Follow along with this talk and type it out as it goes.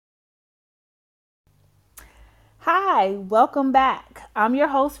Hi, welcome back. I'm your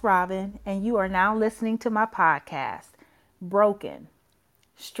host, Robin, and you are now listening to my podcast, Broken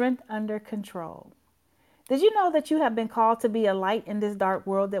Strength Under Control. Did you know that you have been called to be a light in this dark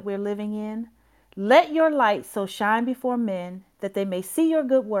world that we're living in? Let your light so shine before men that they may see your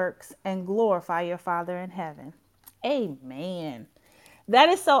good works and glorify your Father in heaven. Amen. That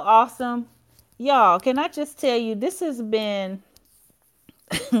is so awesome. Y'all, can I just tell you, this has been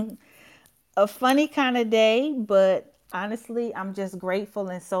a funny kind of day, but honestly, I'm just grateful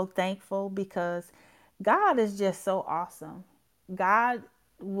and so thankful because God is just so awesome. God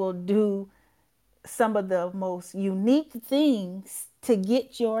will do some of the most unique things to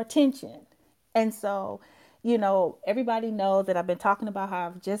get your attention. And so, everybody knows that I've been talking about how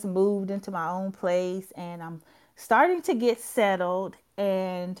I've just moved into my own place and I'm starting to get settled.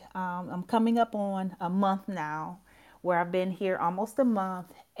 And I'm coming up on a month now where I've been here almost a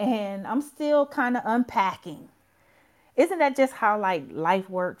month and I'm still kind of unpacking. Isn't that just how like life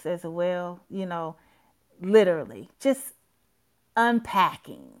works as well? Literally just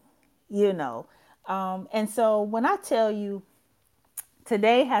unpacking, you know. And so when I tell you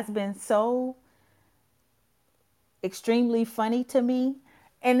today has been so extremely funny to me,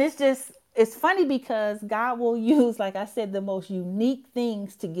 and it's funny because God will use, like I said, the most unique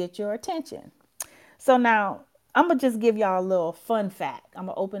things to get your attention. So now I'm gonna just give y'all a little fun fact. I'm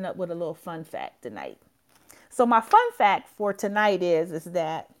gonna open up with a little fun fact tonight. So my fun fact for tonight is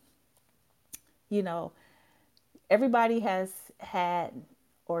that you know everybody has had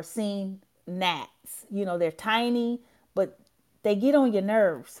or seen gnats. They're tiny, but they get on your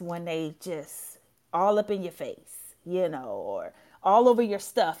nerves when they just all up in your face, or all over your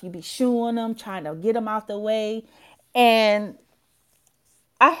stuff. You be shooing them, trying to get them out the way. And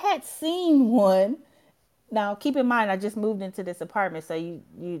I had seen one. Now, keep in mind, I just moved into this apartment, so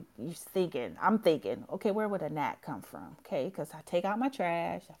I'm thinking, okay, where would a gnat come from? Okay, because I take out my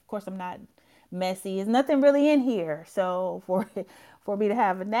trash. Of course, I'm not messy. There's nothing really in here, so for me to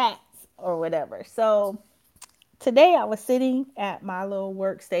have a gnat or whatever. So today, I was sitting at my little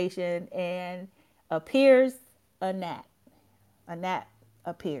workstation, and appears a gnat. A gnat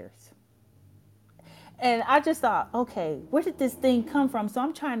appears, and I just thought, okay, where did this thing come from? So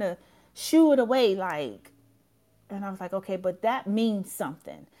I'm trying to shoo it away, like. And I was like, okay, but that means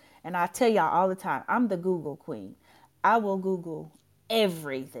something. And I tell y'all all the time, I'm the Google queen. I will Google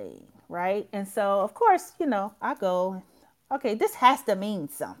everything, right? And so, of course, I go, okay, this has to mean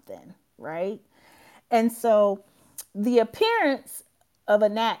something, right? And so, the appearance of a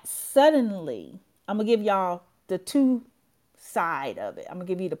gnat suddenly, I'm going to give y'all the two side of it. I'm going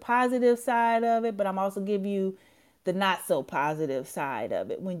to give you the positive side of it, but I'm also give you the not so positive side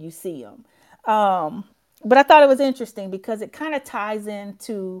of it when you see them. But I thought it was interesting because it kind of ties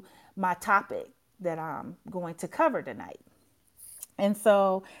into my topic that I'm going to cover tonight. And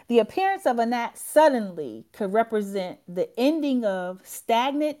so the appearance of a gnat suddenly could represent the ending of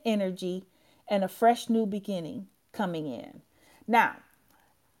stagnant energy and a fresh new beginning coming in. Now,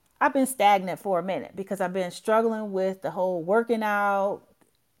 I've been stagnant for a minute because I've been struggling with the whole working out,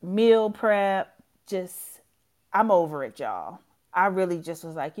 meal prep. Just, I'm over it, y'all. I really just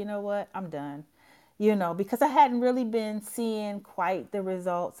was like, you know what? I'm done. Because I hadn't really been seeing quite the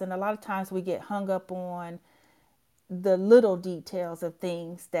results. And a lot of times we get hung up on the little details of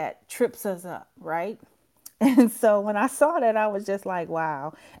things that trips us up, right? And so when I saw that, I was just like,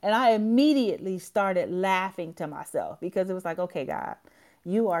 wow. And I immediately started laughing to myself because it was like, okay, God,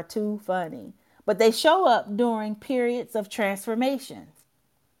 you are too funny. But they show up during periods of transformation.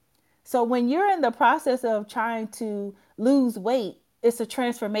 So when you're in the process of trying to lose weight, it's a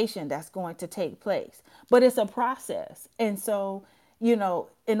transformation that's going to take place, but it's a process. And so, in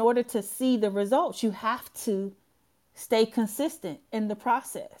order to see the results, you have to stay consistent in the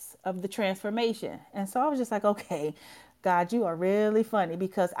process of the transformation. And so I was just like, okay, God, you are really funny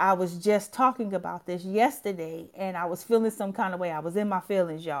because I was just talking about this yesterday and I was feeling some kind of way. I was in my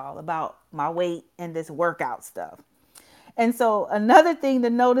feelings, y'all, about my weight and this workout stuff. And so another thing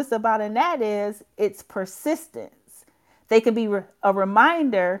to notice about a gnat is its persistence. They can be a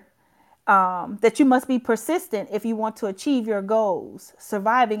reminder that you must be persistent if you want to achieve your goals,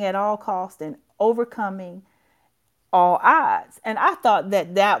 surviving at all costs and overcoming all odds. And I thought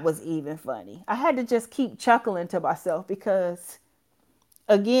that was even funny. I had to just keep chuckling to myself because,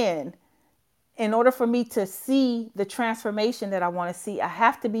 again, in order for me to see the transformation that I want to see, I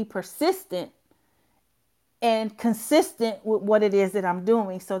have to be persistent and consistent with what it is that I'm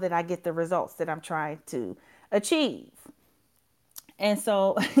doing so that I get the results that I'm trying to achieve. And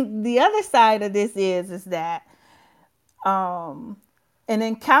so the other side of this is that An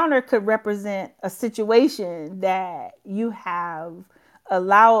encounter could represent a situation that you have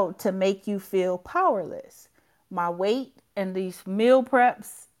allowed to make you feel powerless. My weight and these meal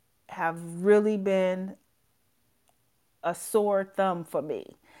preps have really been a sore thumb for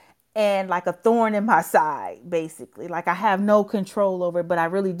me and like a thorn in my side, basically. Like I have no control over it, but I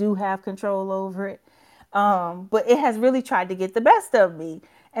really do have control over it. But it has really tried to get the best of me.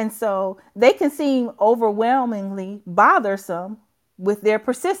 And so they can seem overwhelmingly bothersome with their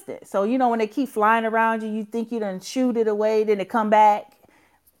persistence. So, you know, when they keep flying around you, you think you done shoot it away, then they come back,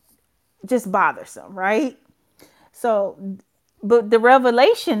 just bothersome, right? So, but the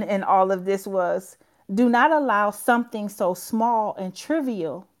revelation in all of this was do not allow something so small and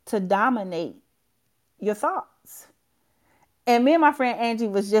trivial to dominate your thoughts. And me and my friend Angie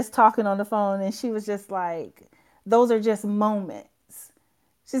was just talking on the phone, and she was just like, those are just moments.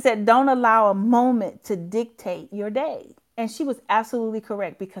 She said, don't allow a moment to dictate your day. And she was absolutely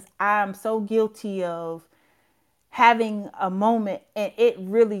correct, because I'm so guilty of having a moment and it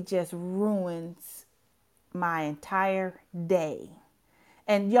really just ruins my entire day.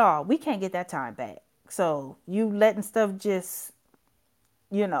 And y'all, we can't get that time back. So you letting stuff just,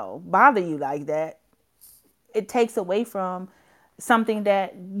 bother you like that, it takes away from something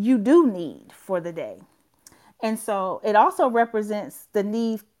that you do need for the day. And so it also represents the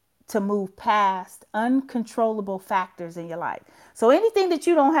need to move past uncontrollable factors in your life. So anything that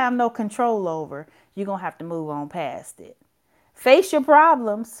you don't have no control over, you're going to have to move on past it. Face your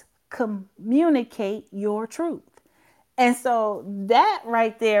problems, communicate your truth. And so that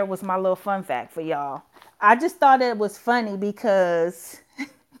right there was my little fun fact for y'all. I just thought it was funny because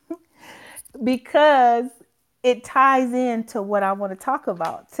because it ties into what I want to talk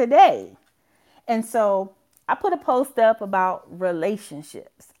about today. And so I put a post up about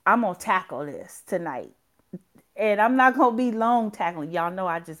relationships. I'm going to tackle this tonight. And I'm not going to be long tackling. Y'all know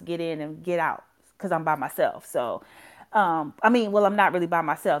I just get in and get out because I'm by myself. So, I'm not really by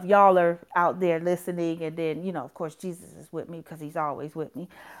myself. Y'all are out there listening. And then, of course, Jesus is with me because he's always with me.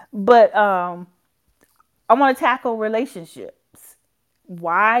 But I want to tackle relationships.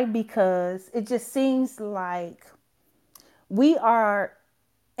 Why? Because it just seems like we are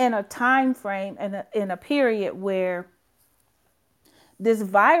in a time frame and in a period where this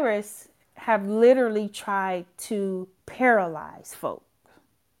virus have literally tried to paralyze folk.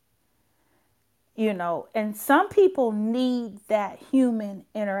 And some people need that human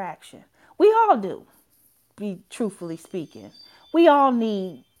interaction. We all do, be truthfully speaking. We all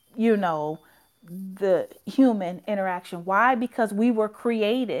need, the human interaction. Why? Because we were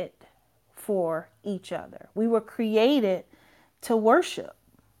created for each other. We were created to worship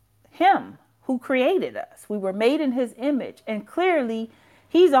him who created us. We were made in his image. And clearly,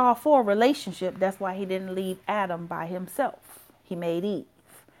 he's all for relationship. That's why he didn't leave Adam by himself. He made Eve,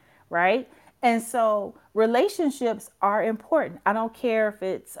 right? And so relationships are important. I don't care if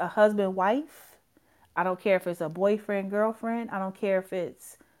it's a husband, wife. I don't care if it's a boyfriend, girlfriend. I don't care if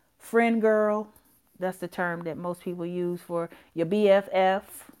it's friend, girl. That's the term that most people use for your BFF,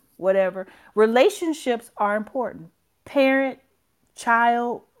 whatever. Relationships are important. Parent,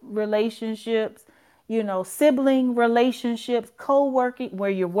 child relationships, sibling relationships, co-working, where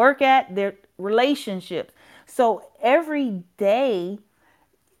you work at, their relationships. So every day,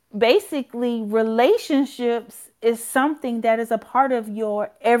 basically, relationships is something that is a part of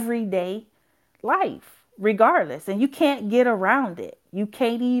your everyday life, regardless. And you can't get around it. You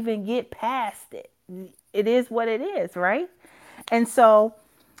can't even get past it. It is what it is, right? And so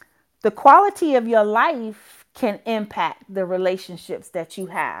the quality of your life can impact the relationships that you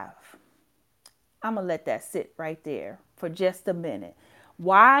have. I'm going to let that sit right there for just a minute.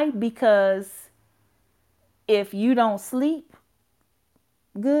 Why? Because if you don't sleep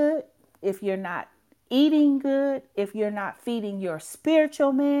good, if you're not eating good, if you're not feeding your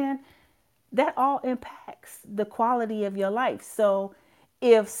spiritual man, that all impacts the quality of your life. So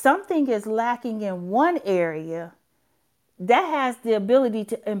if something is lacking in one area, that has the ability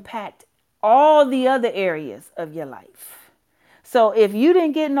to impact all the other areas of your life. So if you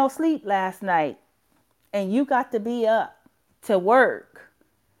didn't get no sleep last night and you got to be up to work,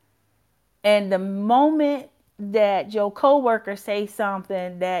 and the moment that your coworker says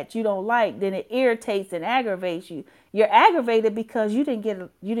something that you don't like, then it irritates and aggravates you. You're aggravated because you didn't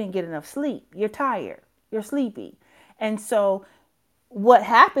get enough sleep. You're tired. You're sleepy. And so what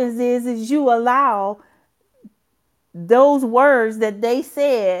happens is you allow those words that they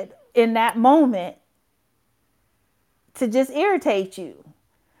said in that moment to just irritate you.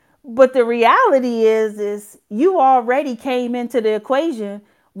 But the reality is you already came into the equation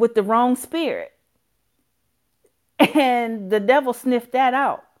with the wrong spirit. And the devil sniffed that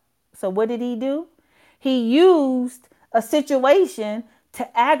out. So what did he do? He used a situation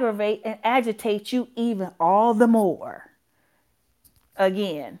to aggravate and agitate you even all the more.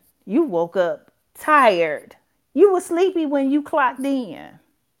 Again, you woke up tired. You were sleepy when you clocked in.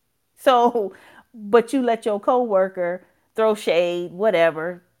 So, but you let your coworker throw shade,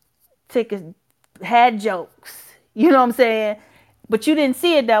 whatever, had jokes. You know what I'm saying? But you didn't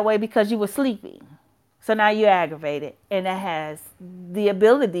see it that way because you were sleepy. So now you're aggravated. And that has the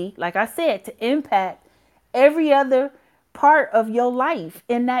ability, like I said, to impact every other part of your life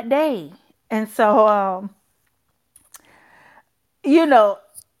in that day. And so, you know,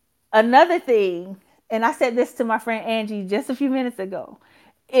 another thing, and I said this to my friend Angie just a few minutes ago,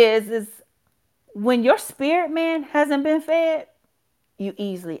 is when your spirit man hasn't been fed, you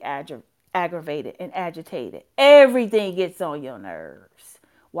easily aggravated and agitated. Everything gets on your nerves.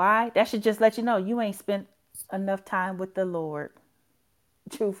 Why? That should just let you know you ain't spent enough time with the Lord.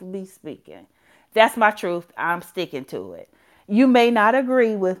 Truthfully speaking, that's my truth. I'm sticking to it. You may not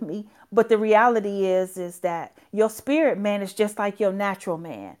agree with me, but the reality is that your spirit man is just like your natural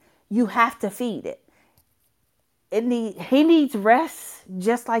man. You have to feed it. He needs rest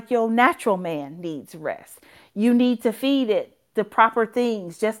just like your natural man needs rest. You need to feed it the proper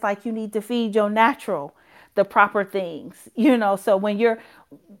things just like you need to feed your natural the proper things. So when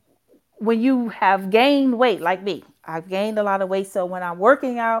you have gained weight like me, I've gained a lot of weight. So when I'm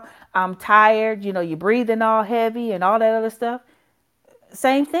working out, I'm tired, you're breathing all heavy and all that other stuff.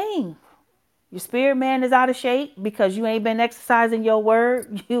 Same thing. Your spirit man is out of shape because you ain't been exercising your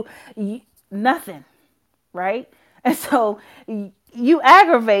word. You nothing, right? And so you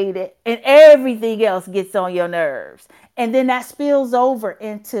aggravate it and everything else gets on your nerves. And then that spills over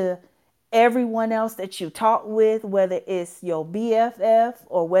into everyone else that you talk with, whether it's your BFF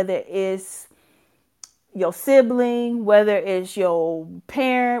or whether it's your sibling, whether it's your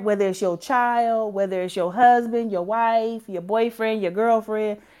parent, whether it's your child, whether it's your husband, your wife, your boyfriend, your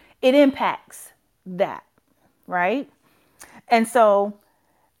girlfriend. It impacts that, right? And so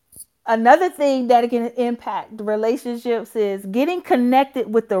another thing that can impact relationships is getting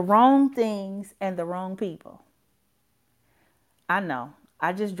connected with the wrong things and the wrong people. I know,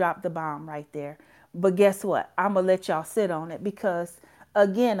 I just dropped the bomb right there. But guess what? I'm going to let y'all sit on it because,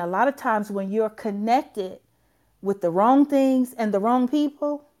 again, a lot of times when you're connected with the wrong things and the wrong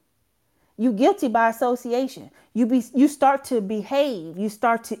people, you guilty by association. You start to behave, you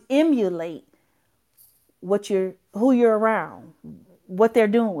start to emulate who you're around, what they're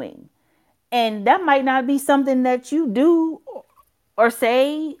doing. And that might not be something that you do or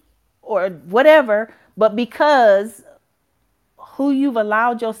say or whatever, but because who you've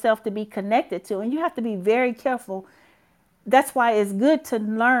allowed yourself to be connected to. And you have to be very careful. That's why it's good to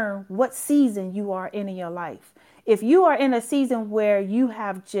learn what season you are in your life. If you are in a season where you've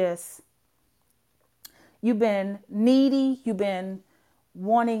been needy, you've been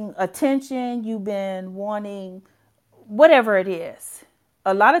wanting attention, you've been wanting whatever it is,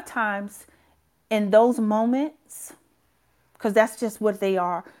 a lot of times in those moments, because that's just what they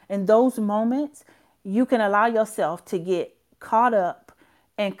are, in those moments, you can allow yourself to get caught up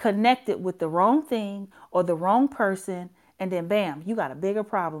and connected with the wrong thing or the wrong person, and then bam, you got a bigger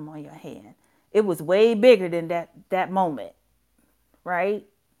problem on your hand. It was way bigger than that moment, right?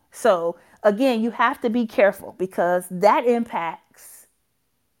 So again, you have to be careful because that impacts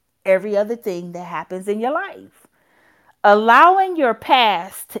every other thing that happens in your life. Allowing your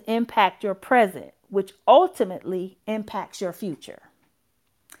past to impact your present, which ultimately impacts your future.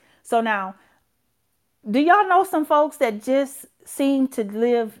 So now, do y'all know some folks that just seem to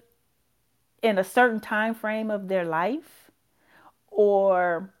live in a certain time frame of their life,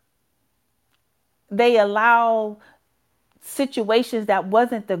 or they allow situations that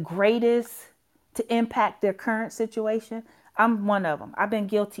wasn't the greatest to impact their current situation? I'm one of them. I've been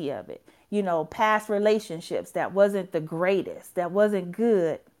guilty of it. Past relationships that wasn't the greatest, that wasn't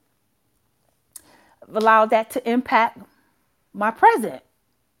good, allowed that to impact my present.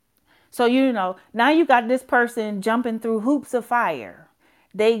 So, now you got this person jumping through hoops of fire.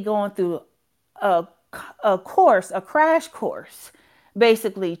 They going through a crash course,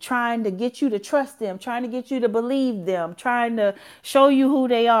 basically trying to get you to trust them, trying to get you to believe them, trying to show you who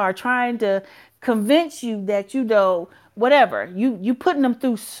they are, trying to convince you that whatever. You putting them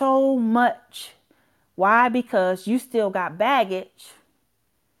through so much. Why? Because you still got baggage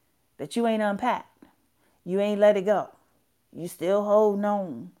that you ain't unpacked. You ain't let it go. You still holding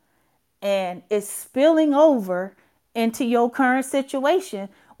on. And it's spilling over into your current situation,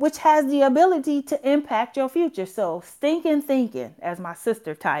 which has the ability to impact your future. So stinking thinking, as my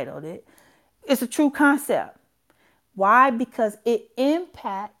sister titled it, it's a true concept. Why? Because it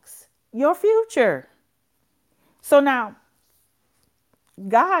impacts your future. So now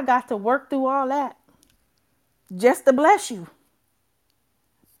God got to work through all that just to bless you.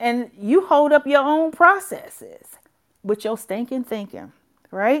 And you hold up your own processes with your stinking thinking,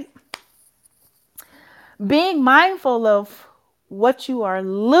 right? Being mindful of what you are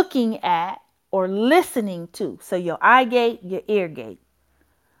looking at or listening to. So your eye gate, your ear gate.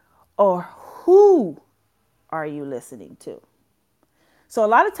 Or who are you listening to? So a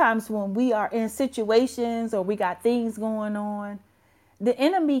lot of times when we are in situations or we got things going on, the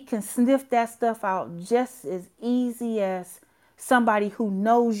enemy can sniff that stuff out just as easy as somebody who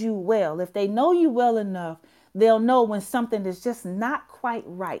knows you well. If they know you well enough, they'll know when something is just not quite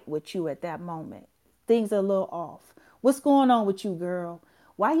right with you at that moment. Things are a little off. What's going on with you, girl?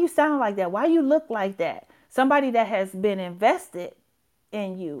 Why you sound like that? Why you look like that? Somebody that has been invested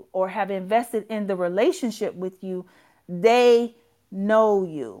in you or have invested in the relationship with you, they know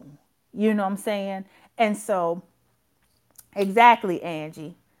you. You know what I'm saying? And so, exactly,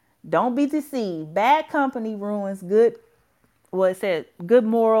 Angie. Don't be deceived. Bad company ruins good, well, it said good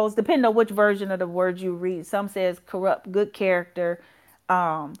morals, depending on which version of the word you read. Some says corrupt good character.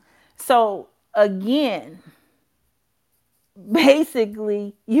 Um, so again,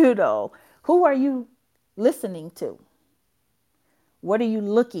 basically, who are you listening to? What are you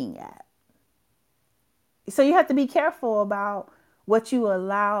looking at? So you have to be careful about what you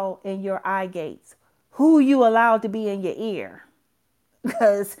allow in your eye gates, who you allow to be in your ear,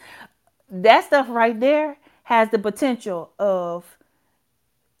 because that stuff right there has the potential of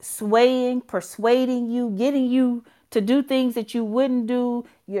swaying, persuading you, getting you to do things that you wouldn't do.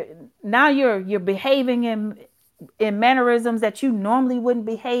 You're behaving in mannerisms that you normally wouldn't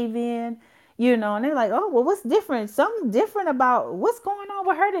behave in. And they're like, oh, well, what's different? Something different about what's going on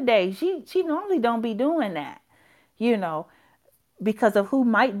with her today. She normally don't be doing that, you know, because of who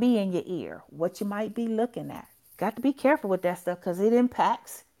might be in your ear, what you might be looking at. Got to be careful with that stuff because it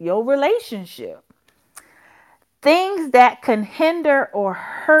impacts your relationship. Things that can hinder or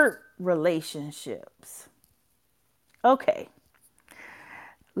hurt relationships. Okay.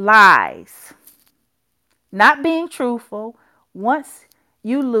 Lies. Not being truthful. Once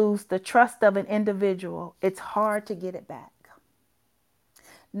you lose the trust of an individual, it's hard to get it back.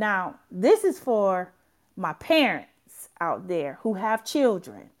 Now, this is for my parents out there who have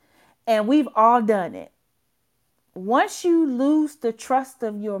children, and we've all done it. Once you lose the trust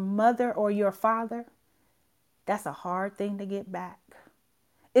of your mother or your father, that's a hard thing to get back.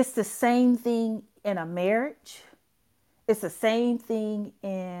 It's the same thing in a marriage. It's the same thing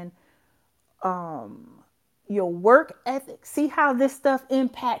in your work ethic. See how this stuff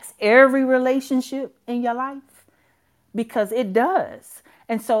impacts every relationship in your life? Because it does.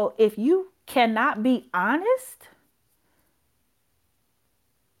 And so if you cannot be honest,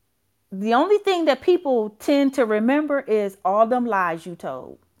 the only thing that people tend to remember is all them lies you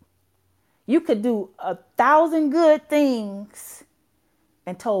told. You could do 1,000 good things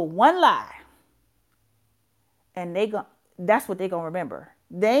and told one lie. And that's what they're going to remember.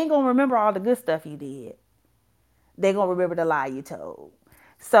 They ain't going to remember all the good stuff you did. They're going to remember the lie you told.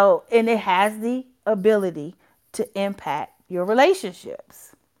 So, and it has the ability to impact your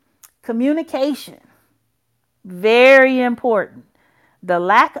relationships. Communication, very important. The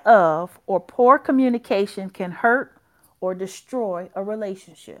lack of or poor communication can hurt or destroy a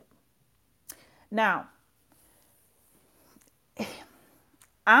relationship. Now,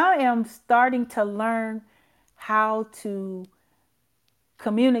 I am starting to learn how to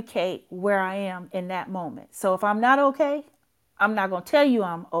communicate where I am in that moment. So if I'm not okay, I'm not going to tell you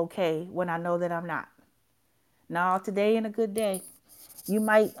I'm okay when I know that I'm not. Now, today ain't a good day. You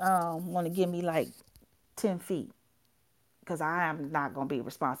might want to give me like 10 feet because I am not going to be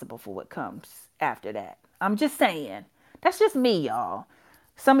responsible for what comes after that. I'm just saying. That's just me, y'all.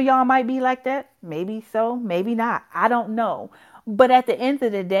 Some of y'all might be like that. Maybe so, maybe not. I don't know. But at the end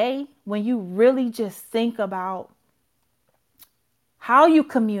of the day, when you really just think about how you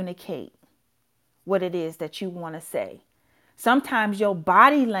communicate what it is that you want to say, sometimes your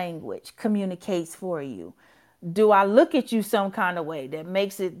body language communicates for you. Do I look at you some kind of way that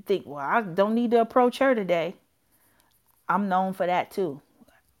makes it think, well, I don't need to approach her today? I'm known for that too.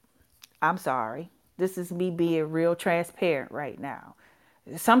 I'm sorry. This is me being real transparent right now.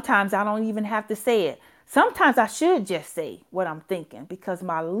 Sometimes I don't even have to say it. Sometimes I should just say what I'm thinking because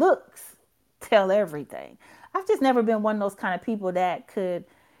my looks tell everything. I've just never been one of those kind of people that could,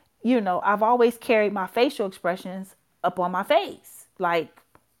 I've always carried my facial expressions up on my face. Like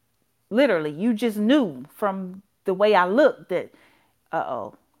literally, you just knew from the way I looked that,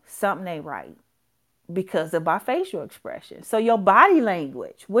 something ain't right. because of our facial expression. So your body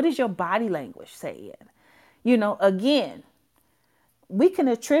language, what is your body language saying? Again, we can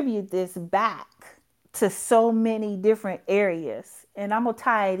attribute this back to so many different areas. And I'm going to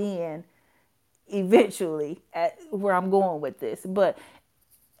tie it in eventually at where I'm going with this. But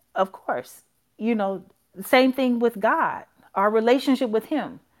of course, the same thing with God, our relationship with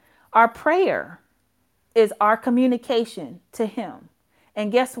Him. Our prayer is our communication to Him.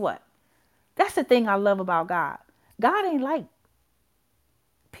 And guess what? That's the thing I love about God. God ain't like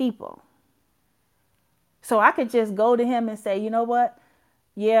people. So I could just go to Him and say, you know what?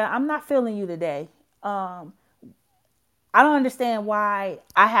 Yeah, I'm not feeling you today. I don't understand why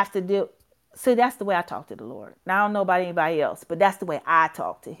I have to do. See, that's the way I talk to the Lord. Now, I don't know about anybody else, but that's the way I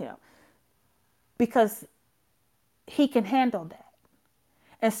talk to Him. Because He can handle that.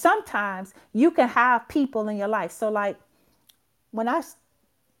 And sometimes you can have people in your life. So like when I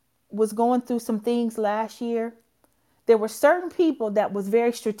was going through some things last year, there were certain people that was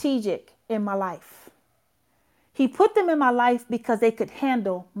very strategic in my life. He put them in my life because they could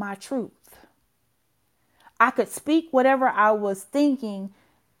handle my truth. I could speak whatever I was thinking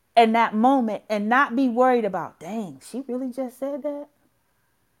in that moment and not be worried about, dang, she really just said that?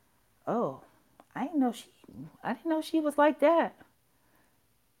 Oh, I didn't know she was like that.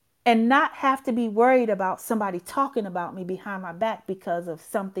 And not have to be worried about somebody talking about me behind my back because of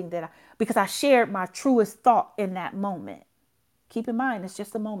something because I shared my truest thought in that moment. Keep in mind, it's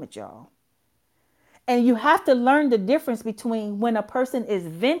just a moment, y'all. And you have to learn the difference between when a person is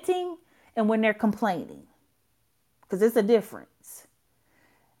venting and when they're complaining. Because it's a difference.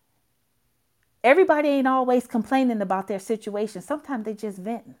 Everybody ain't always complaining about their situation. Sometimes they just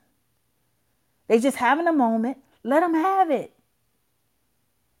venting. They just having a moment. Let them have it.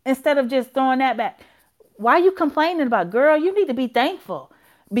 Instead of just throwing that back. Why are you complaining about? Girl, you need to be thankful.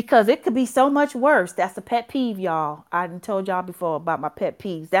 Because it could be so much worse. That's a pet peeve, y'all. I done told y'all before about my pet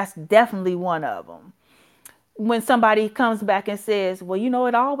peeves. That's definitely one of them. When somebody comes back and says, well,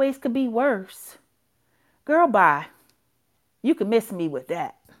 it always could be worse. Girl, bye. You can miss me with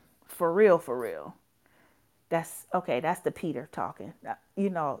that. For real, for real. That's the Peter talking.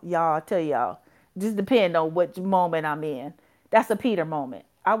 Y'all, I tell y'all, just depend on what moment I'm in. That's a Peter moment.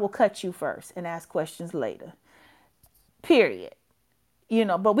 I will cut you first and ask questions later. Period.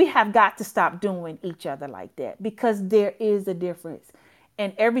 But we have got to stop doing each other like that because there is a difference.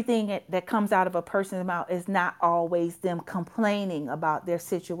 And everything that comes out of a person's mouth is not always them complaining about their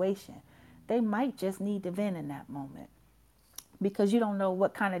situation. They might just need to vent in that moment because you don't know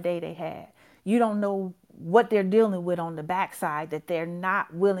what kind of day they had. You don't know what they're dealing with on the backside that they're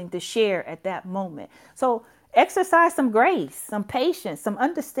not willing to share at that moment. So exercise some grace, some patience, some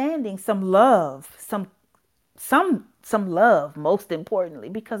understanding, some love, some love, most importantly,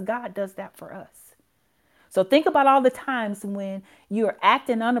 because God does that for us. So think about all the times when you're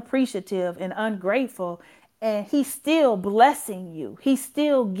acting unappreciative and ungrateful and He's still blessing you. He's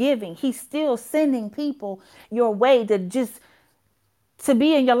still giving. He's still sending people your way to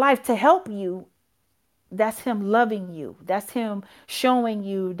be in your life to help you. That's Him loving you. That's Him showing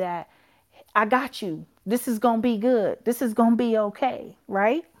you that I got you. This is going to be good. This is going to be okay,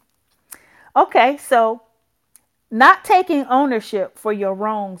 right? Okay, so not taking ownership for your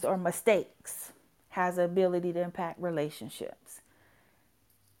wrongs or mistakes has the ability to impact relationships.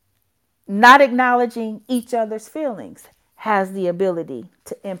 Not acknowledging each other's feelings has the ability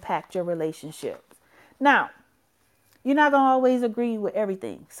to impact your relationships. Now, you're not going to always agree with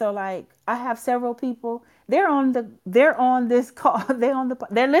everything. So like I have several people, they're on this call,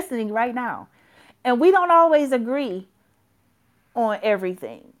 they're listening right now. And we don't always agree on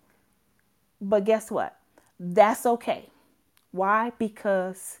everything. But guess what? That's okay. Why?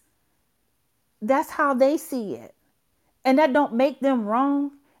 Because that's how they see it. And that don't make them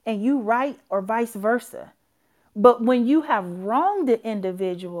wrong and you right or vice versa. But when you have wronged the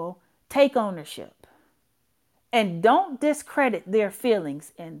individual, take ownership. And don't discredit their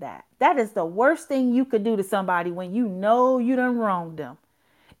feelings in that. That is the worst thing you could do to somebody when you know you done wronged them,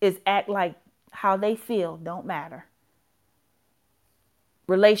 is act like how they feel don't matter.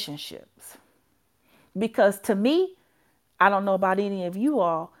 Relationships. Because to me, I don't know about any of you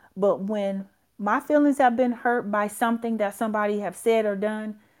all, but when my feelings have been hurt by something that somebody have said or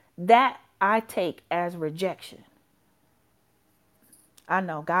done, that I take as rejection. I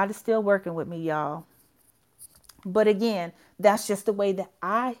know God is still working with me, y'all. But again, that's just the way that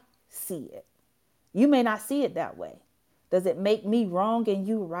I see it. You may not see it that way. Does it make me wrong and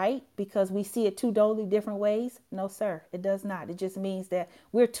you right because we see it two totally different ways? No, sir, it does not. It just means that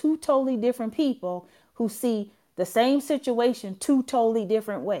we're two totally different people who see the same situation two totally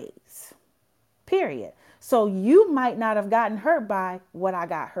different ways. period. So you might not have gotten hurt by what I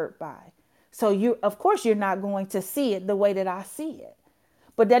got hurt by. So of course, you're not going to see it the way that I see it.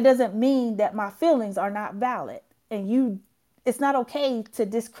 But that doesn't mean that my feelings are not valid. And it's not okay to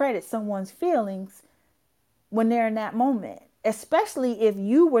discredit someone's feelings when they're in that moment, especially if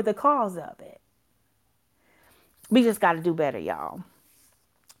you were the cause of it. We just got to do better, y'all.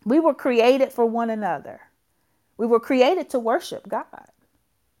 We were created for one another. We were created to worship God.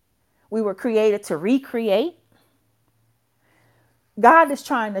 We were created to recreate. God is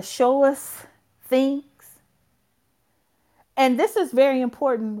trying to show us things. And this is very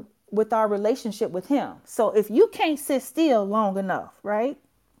important with our relationship with him. So if you can't sit still long enough, right,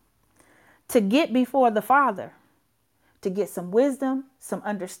 to get before the Father, to get some wisdom, some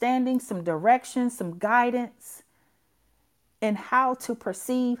understanding, some direction, some guidance in how to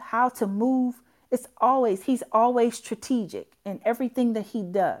perceive, how to move, he's always strategic in everything that he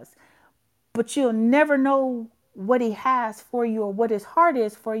does. But you'll never know what he has for you or what his heart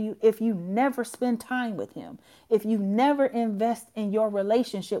is for you if you never spend time with him, if you never invest in your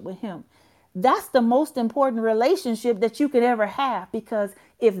relationship with him. That's the most important relationship that you could ever have, because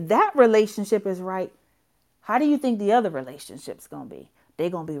if that relationship is right, how do you think the other relationship's going to be? They're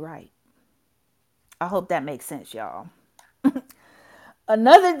going to be right. I hope that makes sense, y'all.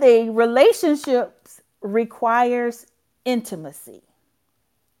 Another thing, relationships requires intimacy.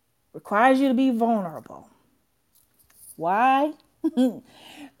 Requires you to be vulnerable. Why?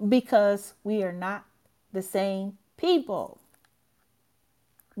 Because we are not the same people.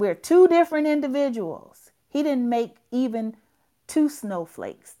 We're two different individuals. He didn't make even two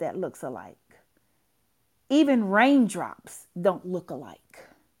snowflakes that looks alike. Even raindrops don't look alike.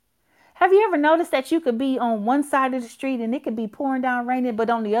 Have you ever noticed that you could be on one side of the street and it could be pouring down raining, but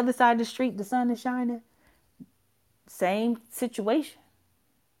on the other side of the street, the sun is shining? Same situation.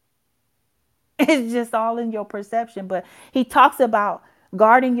 It's just all in your perception. But he talks about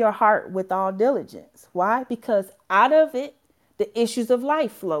guarding your heart with all diligence. Why? Because out of it, the issues of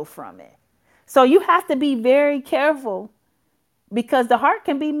life flow from it. So you have to be very careful, because the heart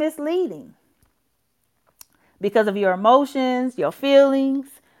can be misleading because of your emotions, your feelings.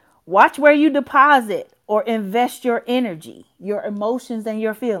 Watch where you deposit or invest your energy, your emotions and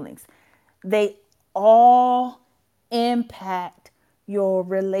your feelings. They all impact your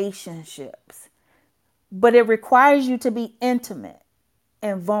relationships. But it requires you to be intimate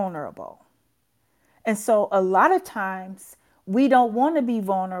and vulnerable. And so a lot of times we don't want to be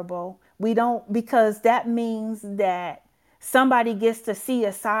vulnerable. We don't, because that means that somebody gets to see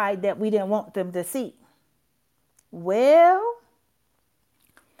a side that we didn't want them to see. Well,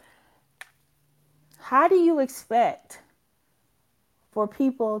 how do you expect for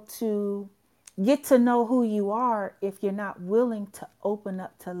people to get to know who you are if you're not willing to open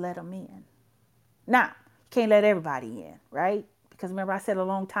up to let them in? Now, you can't let everybody in, right? Because remember, I said a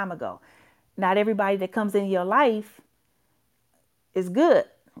long time ago, not everybody that comes in your life is good,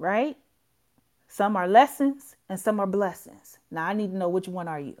 right? Some are lessons and some are blessings. Now, I need to know, which one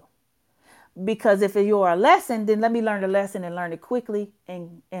are you? Because if you're a lesson, then let me learn the lesson and learn it quickly,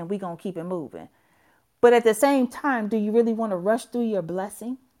 and we're going to keep it moving. But at the same time, do you really want to rush through your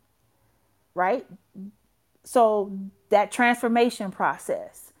blessing? Right? So that transformation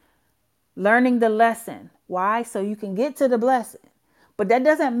process, learning the lesson. Why? So you can get to the blessing. But that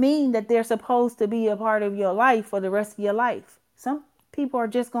doesn't mean that they're supposed to be a part of your life for the rest of your life. Some people are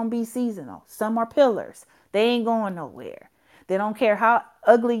just going to be seasonal. Some are pillars. They ain't going nowhere. They don't care how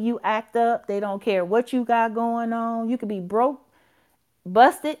ugly you act up. They don't care what you got going on. You could be broke,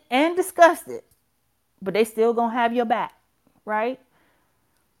 busted, and disgusted, but they still going to have your back, right?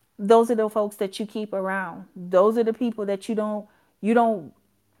 Those are the folks that you keep around. Those are the people that you don't run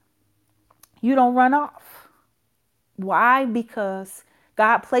off. Why? Because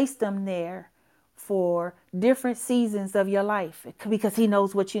God placed them there for different seasons of your life, because he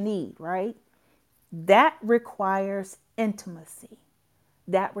knows what you need, right? That requires intimacy.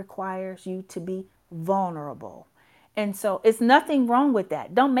 That requires you to be vulnerable. And so it's nothing wrong with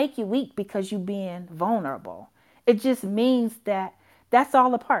that. Don't make you weak because you being vulnerable. It just means that that's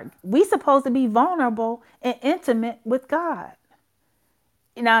all a part. We supposed to be vulnerable and intimate with God.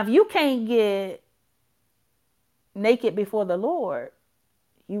 Now, if you can't get naked before the Lord,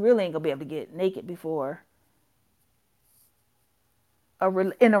 you really ain't gonna be able to get naked before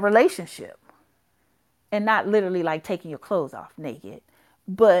in a relationship. And not literally like taking your clothes off naked,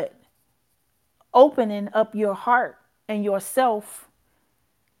 but opening up your heart and yourself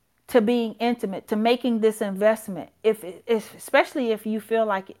to being intimate, to making this investment. Especially if you feel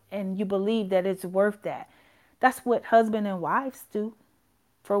like and you believe that it's worth that. That's what husband and wives do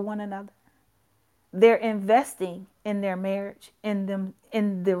for one another. They're investing in their marriage, in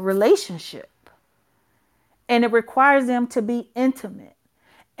the relationship. And it requires them to be intimate.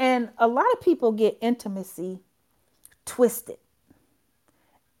 And a lot of people get intimacy twisted.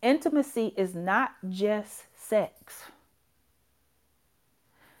 Intimacy is not just sex.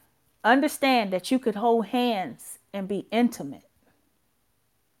 Understand that you could hold hands and be intimate.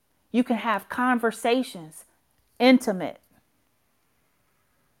 You can have conversations intimate.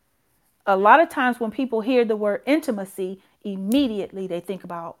 A lot of times when people hear the word intimacy, immediately they think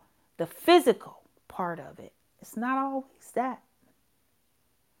about the physical part of it. It's not always that.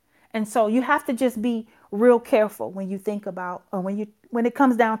 And so you have to just be real careful when you think about, or when it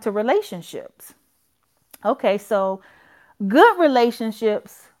comes down to relationships. Okay, so good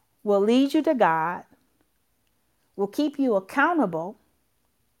relationships will lead you to God, will keep you accountable.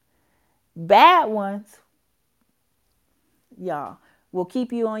 Bad ones, y'all, will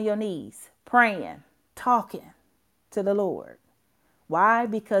keep you on your knees, praying, talking to the Lord. Why?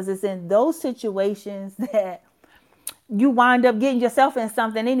 Because it's in those situations that you wind up getting yourself in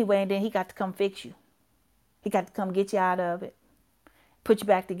something anyway, and then he got to come fix you. He got to come get you out of it, put you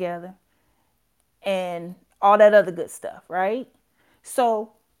back together, and all that other good stuff, right?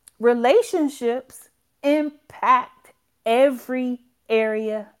 So relationships impact every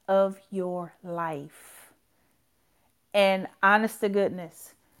area of your life. And honest to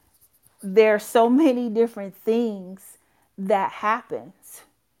goodness, there are so many different things that happens.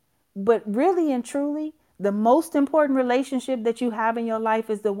 But really and truly, the most important relationship that you have in your life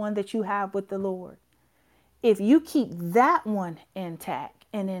is the one that you have with the Lord. If you keep that one intact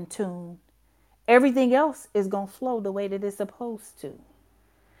and in tune, everything else is going to flow the way that it's supposed to.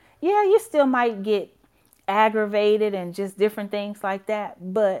 Yeah, you still might get aggravated and just different things like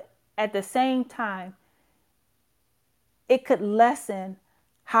that. But at the same time, it could lessen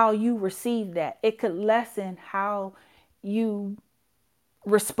how you receive that. It could lessen how you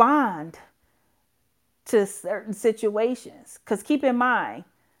respond to certain situations. Because keep in mind,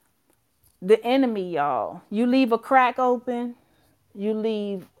 the enemy, y'all, you leave a crack open, you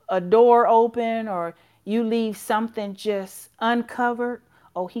leave a door open, or you leave something just uncovered,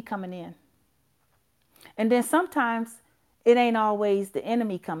 oh, he coming in. And then sometimes it ain't always the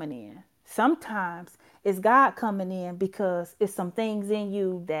enemy coming in. Sometimes it's God coming in because it's some things in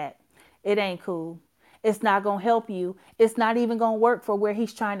you that it ain't cool. It's not going to help you. It's not even going to work for where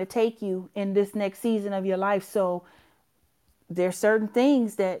he's trying to take you in this next season of your life. So there's certain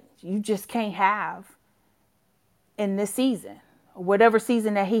things that you just can't have in this season, whatever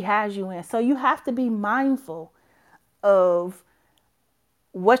season that he has you in. So you have to be mindful of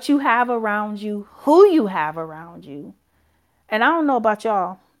what you have around you, who you have around you. And I don't know about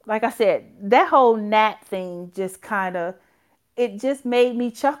y'all. Like I said, that whole gnat thing just it just made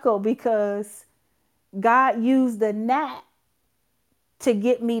me chuckle because God used the gnat to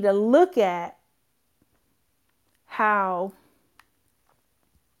get me to look at how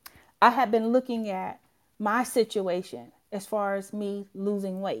I have been looking at my situation as far as me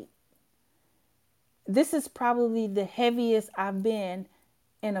losing weight. This is probably the heaviest I've been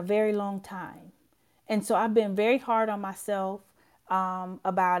in a very long time. And so I've been very hard on myself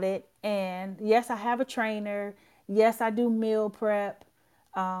about it. And yes, I have a trainer. Yes, I do meal prep.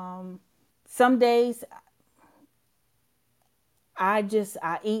 Some days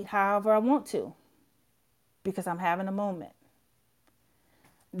I eat however I want to because I'm having a moment.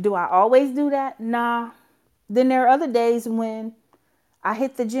 Do I always do that? Nah. Then there are other days when I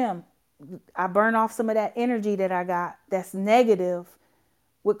hit the gym. I burn off some of that energy that I got that's negative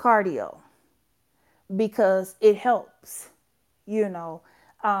with cardio because it helps, you know.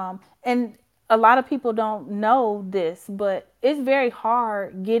 And a lot of people don't know this, but it's very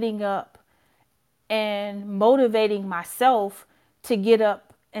hard getting up and motivating myself to get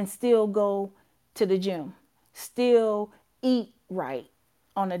up and still go to the gym, still eat right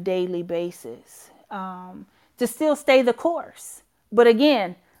on a daily basis, to still stay the course. But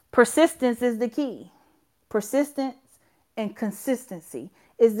again, persistence is the key. Persistence and consistency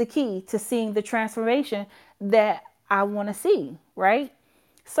is the key to seeing the transformation that I want to see, right?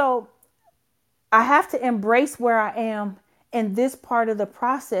 So I have to embrace where I am in this part of the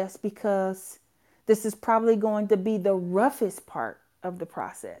process because this is probably going to be the roughest part of the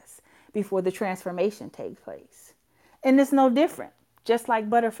process before the transformation takes place. And it's no different, just like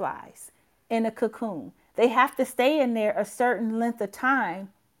butterflies in a cocoon. They have to stay in there a certain length of time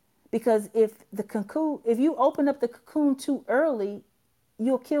because if you open up the cocoon too early,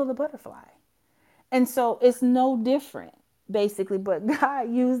 you'll kill the butterfly. And so it's no different, basically. But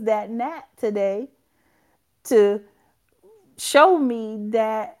God used that gnat today to show me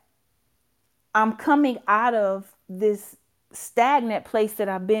that I'm coming out of this stagnant place that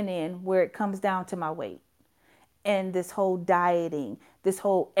I've been in where it comes down to my weight and this whole dieting, this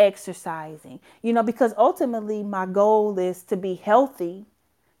whole exercising, because ultimately my goal is to be healthy,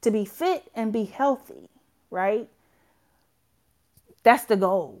 to be fit and be healthy, right? That's the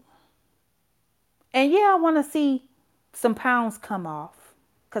goal. And yeah, I want to see some pounds come off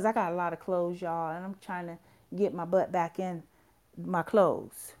because I got a lot of clothes, y'all, and I'm trying to get my butt back in my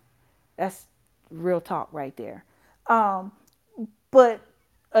clothes. That's real talk right there. Um, but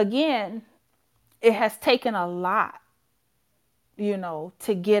again, it has taken a lot,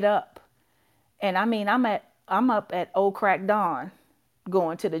 to get up. And I mean, I'm up at old crack dawn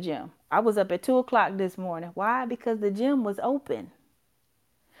going to the gym. I was up at 2 o'clock this morning. Why? Because the gym was open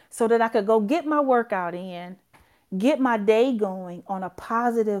so that I could go get my workout in, get my day going on a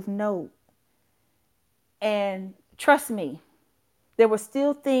positive note. And trust me, there were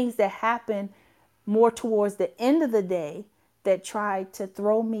still things that happened more towards the end of the day that tried to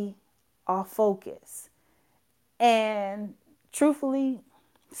throw me off focus. And truthfully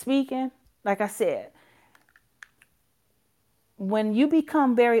speaking, like I said, when you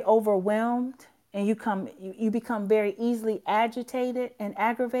become very overwhelmed and you become very easily agitated and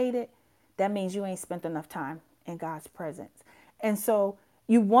aggravated, that means you ain't spent enough time in God's presence. And so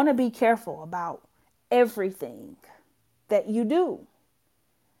you want to be careful about everything that you do,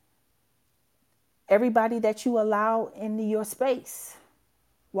 everybody that you allow into your space.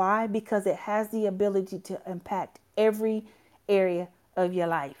 Why? Because it has the ability to impact every area of your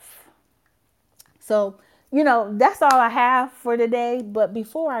life. So, that's all I have for today. But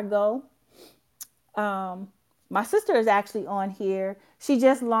before I go, my sister is actually on here. She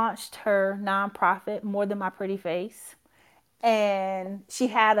just launched her nonprofit, More Than My Pretty Face. And she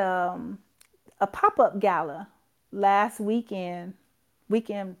had a pop-up gala last weekend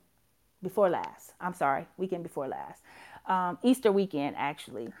before last. I'm sorry, weekend before last. Easter weekend,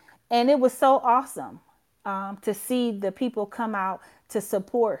 actually. And it was so awesome to see the people come out to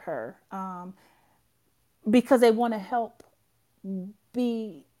support her because they want to help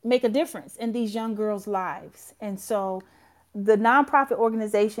make a difference in these young girls' lives. And so the nonprofit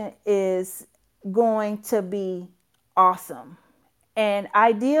organization is going to be awesome. And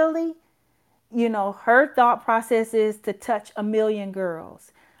ideally, her thought process is to touch 1 million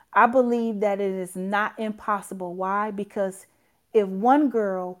girls. I believe that it is not impossible. Why? Because if one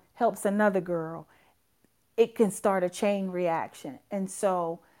girl helps another girl, it can start a chain reaction. And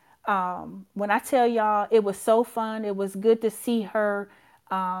so when I tell y'all, it was so fun. It was good to see her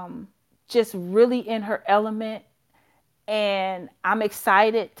just really in her element. And I'm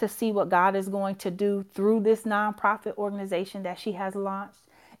excited to see what God is going to do through this nonprofit organization that she has launched.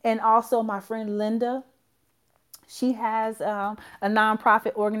 And also my friend Linda, she has a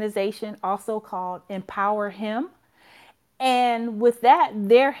nonprofit organization also called Empower Him. And with that,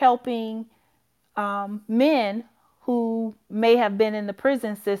 they're helping men who may have been in the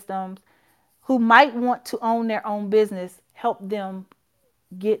prison systems, who might want to own their own business, help them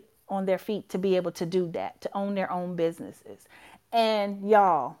get on their feet to be able to do that, to own their own businesses. And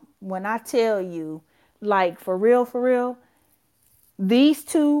y'all, when I tell you, like for real, these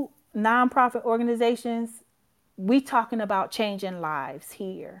two nonprofit organizations, we talking about changing lives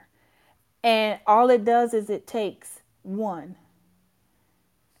here. And all it does is it takes one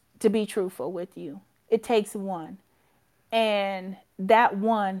to be truthful with you. It takes one. And that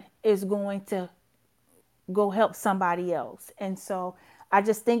one is going to go help somebody else. And so I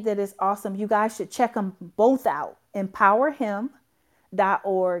just think that it's awesome. You guys should check them both out.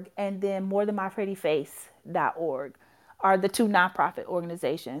 Empowerhim.org and then morethanmyprettyface.org are the two nonprofit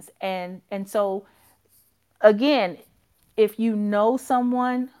organizations. And so again, if you know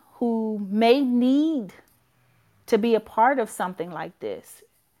someone who may need to be a part of something like this,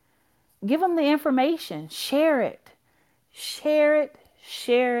 give them the information, share it, share it,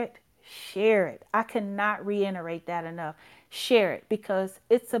 share it, share it. I cannot reiterate that enough. Share it because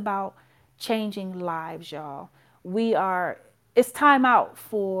it's about changing lives, y'all. It's time out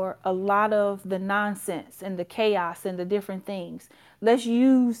for a lot of the nonsense and the chaos and the different things. Let's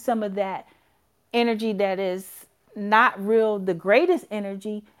use some of that energy that is not real, the greatest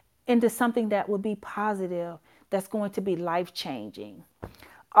energy, into something that will be positive, that's going to be life changing.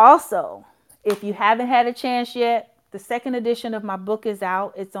 Also, if you haven't had a chance yet, the second edition of my book is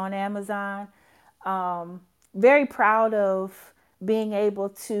out. It's on Amazon. Very proud of being able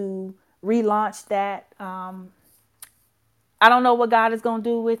to relaunch that. I don't know what God is going to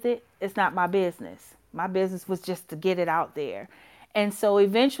do with it. It's not my business. My business was just to get it out there. And so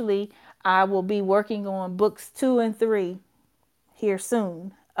eventually I will be working on books 2 and 3 here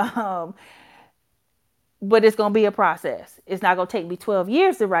soon. but it's going to be a process. It's not going to take me 12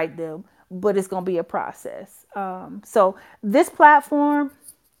 years to write them, but it's going to be a process. So this platform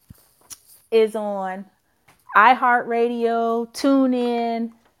is on iHeartRadio,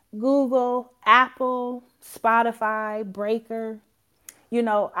 TuneIn, Google, Apple, Spotify, Breaker.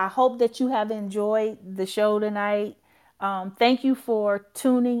 I hope that you have enjoyed the show tonight. Thank you for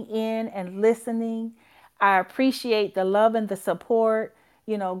tuning in and listening. I appreciate the love and the support.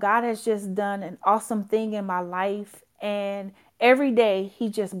 God has just done an awesome thing in my life. And every day, He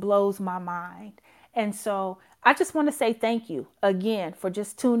just blows my mind. And so I just want to say thank you again for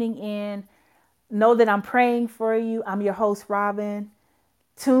just tuning in. Know that I'm praying for you. I'm your host, Robin.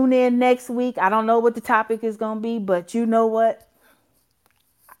 Tune in next week. I don't know what the topic is going to be, but you know what?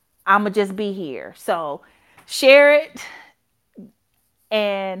 I'm going to just be here. So share it.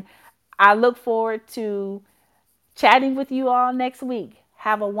 And I look forward to chatting with you all next week.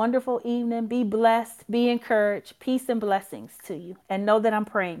 Have a wonderful evening. Be blessed. Be encouraged. Peace and blessings to you. And know that I'm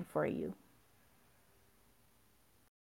praying for you.